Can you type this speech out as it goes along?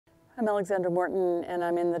I'm Alexandra Morton, and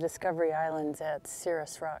I'm in the Discovery Islands at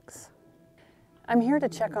Cirrus Rocks. I'm here to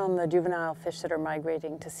check on the juvenile fish that are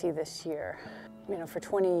migrating to sea this year. You know, for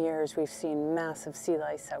 20 years we've seen massive sea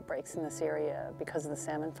lice outbreaks in this area because of the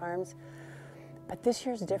salmon farms. But this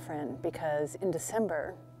year's different because in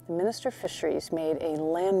December, the Minister of Fisheries made a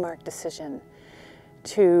landmark decision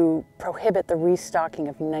to prohibit the restocking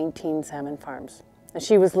of 19 salmon farms. And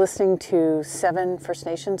she was listening to 7 First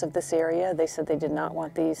Nations of this area. They said they did not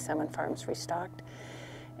want these salmon farms restocked.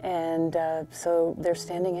 And so they're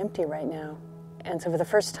standing empty right now. And so for the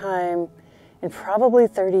first time in probably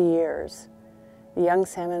 30 years, the young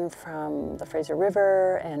salmon from the Fraser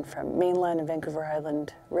River and from mainland and Vancouver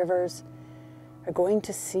Island rivers are going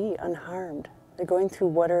to sea unharmed. They're going through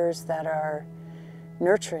waters that are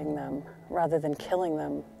nurturing them rather than killing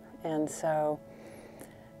them. And so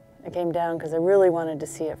I came down because I really wanted to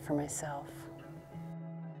see it for myself.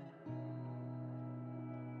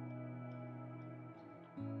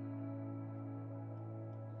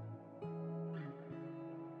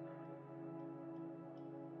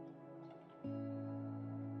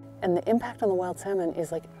 And the impact on the wild salmon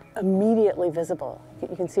is like immediately visible.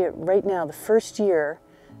 You can see it right now. The first year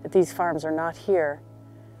that these farms are not here,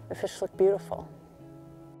 the fish look beautiful.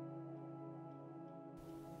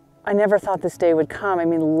 I never thought this day would come. I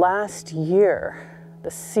mean, last year,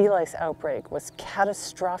 the sea lice outbreak was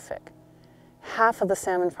catastrophic. Half of the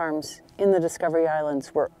salmon farms in the Discovery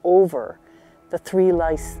Islands were over the 3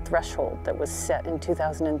 lice threshold that was set in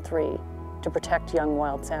 2003 to protect young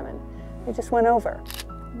wild salmon. They just went over.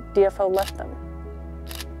 DFO left them.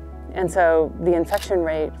 And so the infection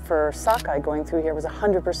rate for sockeye going through here was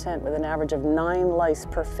 100% with an average of 9 lice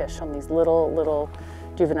per fish on these little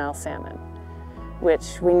juvenile salmon,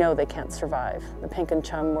 which we know they can't survive. The pink and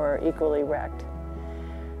chum were equally wrecked.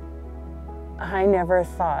 I never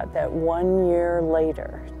thought that 1 year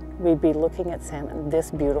later, we'd be looking at salmon this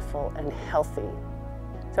beautiful and healthy.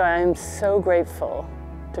 So I'm so grateful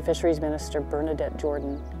to Fisheries Minister Bernadette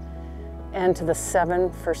Jordan and to the 7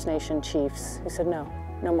 First Nation chiefs who said, no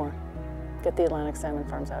more. Get the Atlantic salmon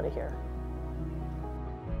farms out of here.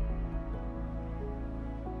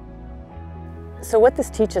 So what this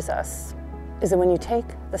teaches us is that when you take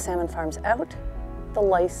the salmon farms out, the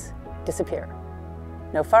lice disappear.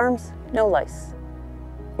 No farms, no lice.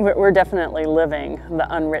 We're definitely living the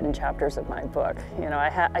unwritten chapters of my book. You know,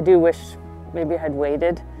 I do wish maybe I'd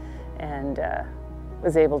waited and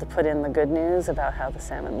was able to put in the good news about how the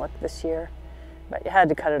salmon looked this year, but you had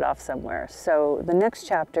to cut it off somewhere. So the next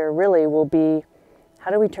chapter really will be, how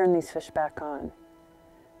do we turn these fish back on?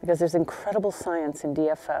 Because there's incredible science in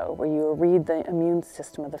DFO where you read the immune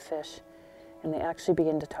system of the fish and they actually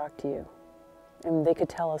begin to talk to you. And they could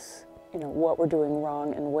tell us, you know, what we're doing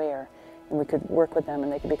wrong and where, and we could work with them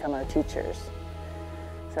and they could become our teachers.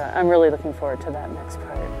 So I'm really looking forward to that next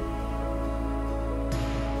part.